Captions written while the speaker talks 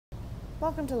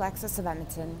Welcome to Lexus of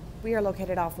Edmonton. We are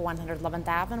located off 111th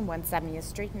Ave and 170th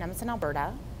Street in Edmonton,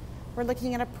 Alberta. We're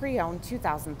looking at a pre-owned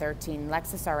 2013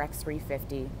 Lexus RX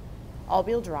 350.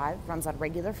 All-wheel drive, runs on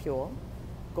regular fuel,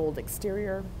 gold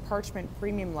exterior, parchment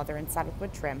premium leather and satin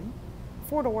wood trim,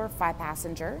 4-door,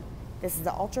 5-passenger. This is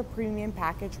the ultra premium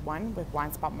package 1 with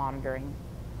blind spot monitoring.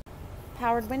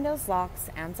 Powered windows,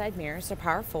 locks, and side mirrors are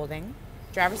power folding,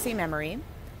 driver seat memory,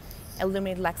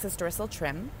 illuminated Lexus Duracell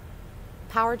trim,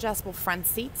 power adjustable front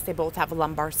seats. They both have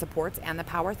lumbar supports and the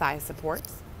power thigh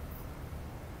supports.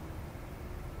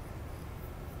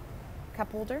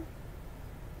 Cup holder.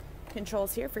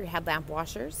 Controls here for your headlamp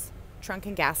washers, trunk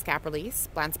and gas cap release,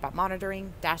 blind spot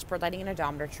monitoring, dashboard lighting and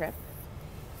odometer trip,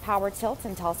 power tilt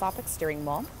and telescopic steering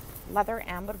wheel, leather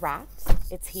and wood wrapped.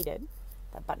 It's heated.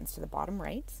 That button's to the bottom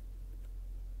right.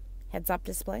 Heads-up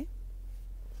display.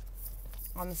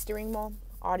 On the steering wheel,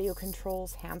 audio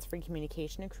controls, hands-free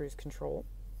communication and cruise control.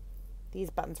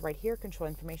 These buttons right here control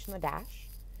information on the dash,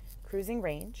 cruising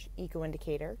range, eco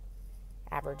indicator,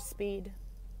 average speed,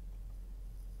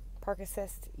 park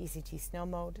assist, ECT snow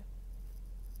mode,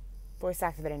 voice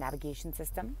activated navigation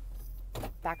system,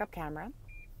 backup camera,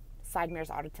 side mirrors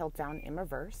auto tilt down in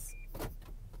reverse,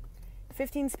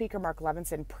 15 speaker Mark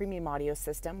Levinson premium audio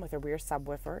system with a rear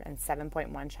subwoofer and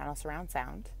 7.1 channel surround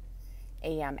sound,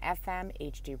 AM, FM,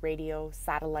 HD radio,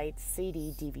 satellite,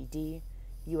 CD, DVD,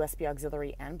 USB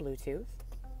auxiliary, and Bluetooth.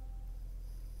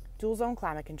 Dual zone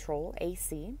climate control,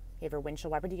 AC. You have your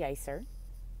windshield wiper de-icer.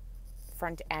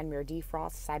 Front and mirror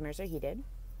defrost, side mirrors are heated.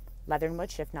 Leather and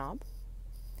wood shift knob.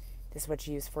 This is what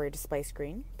you use for your display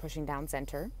screen, pushing down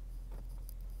center.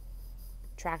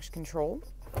 Traction control,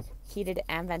 heated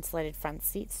and ventilated front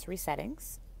seats, 3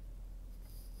 settings.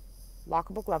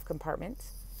 Lockable glove compartment.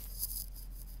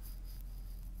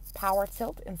 Power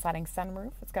tilt and sliding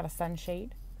sunroof. It's got a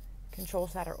sunshade.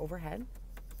 Controls that are overhead.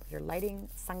 Your lighting,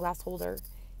 sunglass holder,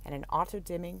 and an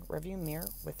auto-dimming rearview mirror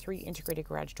with 3 integrated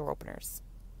garage door openers.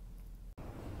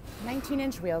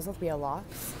 19-inch wheels with wheel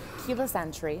locks, keyless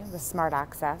entry with smart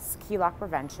access, key lock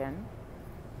prevention,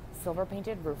 silver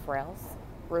painted roof rails,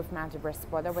 roof-mounted wrist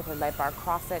spoiler with your light bar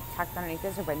across it, tucked underneath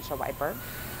is a windshield wiper,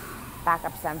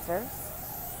 backup sensors,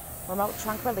 remote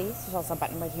trunk release. There's also a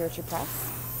button right here that you press.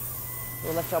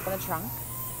 We'll lift open the trunk.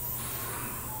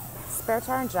 Spare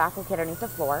tire and jack located underneath the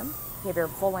floor. You have your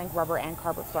full-length rubber and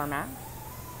carpet floor mat.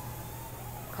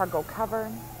 Cargo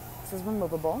cover. This is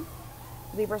removable.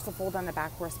 Levers to fold on the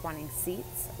back corresponding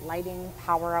seats. Lighting,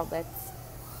 power outlets.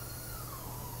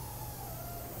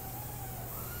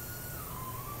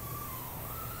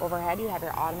 Overhead, you have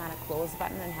your automatic close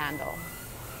button and handle.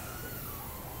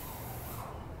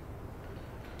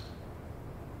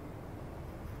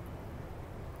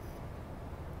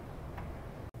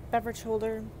 Beverage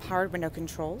holder, powered window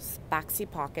controls, backseat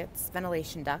pockets,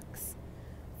 ventilation ducts,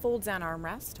 folds down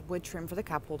armrest, wood trim for the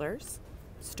cup holders,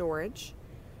 storage,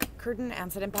 curtain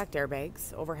and side impact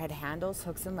airbags, overhead handles,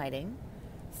 hooks and lighting,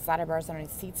 slider bars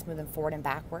underneath seats, move them forward and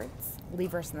backwards,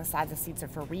 levers on the sides of the seats are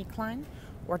for recline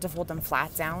or to fold them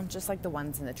flat down, just like the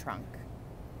ones in the trunk.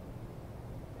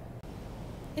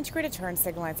 Integrated turn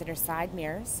signal lights in your side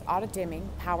mirrors, auto dimming,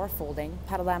 power folding,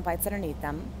 pedal lamp lights underneath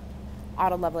them,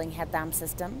 auto leveling headlamp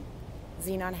system,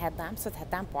 xenon headlamps with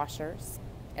headlamp washers,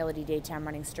 LED daytime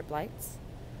running strip lights,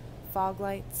 fog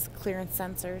lights, clearance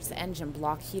sensors, engine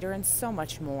block heater, and so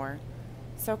much more.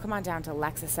 So come on down to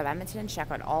Lexus of Edmonton and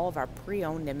check out all of our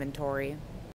pre-owned inventory.